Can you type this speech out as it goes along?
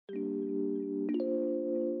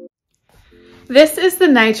This is the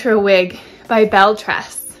Nitro Wig by Belle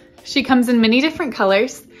Tress. She comes in many different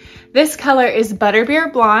colors. This color is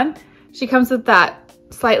Butterbeer Blonde. She comes with that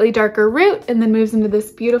slightly darker root and then moves into this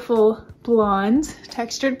beautiful blonde,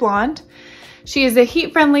 textured blonde. She is a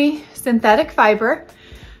heat-friendly synthetic fiber.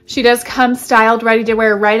 She does come styled, ready to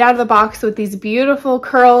wear right out of the box with these beautiful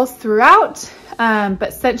curls throughout.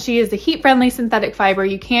 But since she is a heat-friendly synthetic fiber,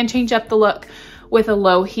 you can change up the look with a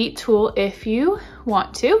low heat tool if you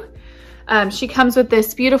want to. She comes with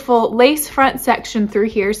this beautiful lace front section through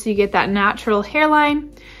here, so you get that natural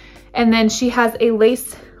hairline. And then she has a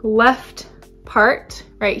lace left part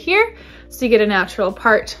right here, so you get a natural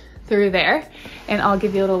part through there. And I'll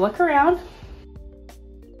give you a little look around.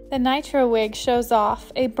 The Nitro Wig shows off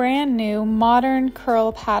a brand new modern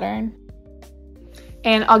curl pattern.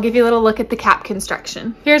 And I'll give you a little look at the cap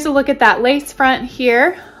construction. Here's a look at that lace front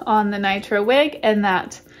here on the Nitro Wig and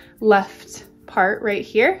that left part right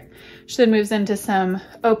here. She then moves into some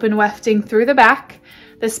open wefting through the back.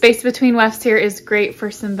 The space between wefts here is great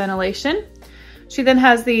for some ventilation. She then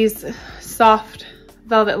has these soft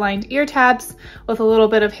velvet lined ear tabs with a little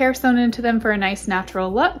bit of hair sewn into them for a nice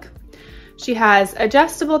natural look. She has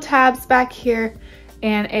adjustable tabs back here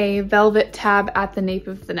and a velvet tab at the nape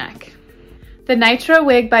of the neck. The Nitro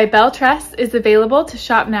Wig by Belle Tress is available to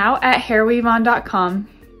shop now at HairWeavon.com.